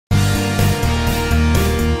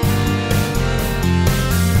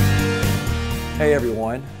Hey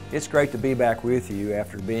everyone, it's great to be back with you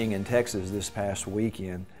after being in Texas this past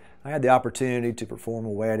weekend. I had the opportunity to perform a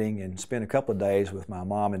wedding and spend a couple of days with my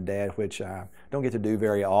mom and dad, which I don't get to do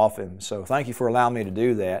very often, so thank you for allowing me to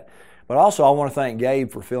do that. But also I want to thank Gabe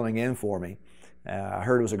for filling in for me. I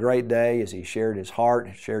heard it was a great day as he shared his heart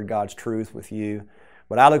and shared God's truth with you.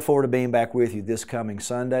 But I look forward to being back with you this coming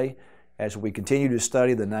Sunday as we continue to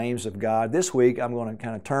study the names of God. This week I'm going to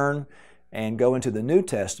kind of turn and go into the New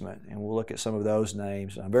Testament, and we'll look at some of those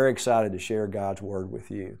names. I'm very excited to share God's Word with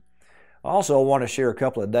you. I also want to share a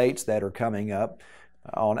couple of dates that are coming up.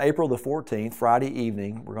 On April the 14th, Friday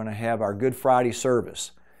evening, we're going to have our Good Friday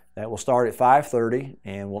service. That will start at 5:30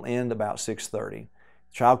 and will end about 6:30.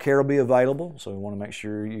 Child care will be available, so we want to make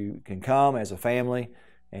sure you can come as a family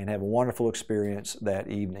and have a wonderful experience that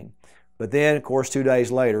evening. But then, of course, 2 days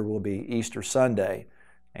later will be Easter Sunday.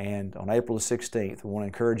 And on April the 16th, we want to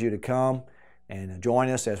encourage you to come and join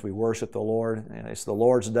us as we worship the Lord. And it's the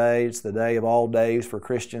Lord's Day. It's the day of all days for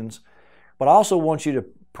Christians. But I also want you to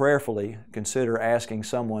prayerfully consider asking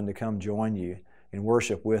someone to come join you and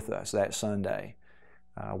worship with us that Sunday.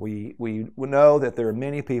 We know that there are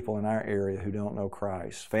many people in our area who don't know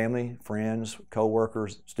Christ. Family, friends,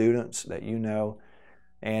 co-workers, students that you know.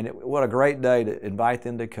 And what a great day to invite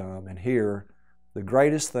them to come and hear the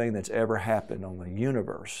greatest thing that's ever happened on the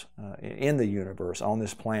universe, in the universe, on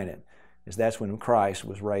this planet, is that's when Christ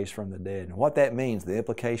was raised from the dead. And what that means, the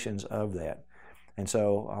implications of that. And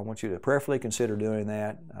so I want you to prayerfully consider doing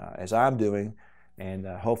that as I'm doing, and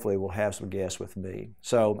hopefully we'll have some guests with me.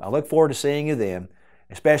 So I look forward to seeing you then,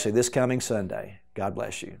 especially this coming Sunday. God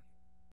bless you.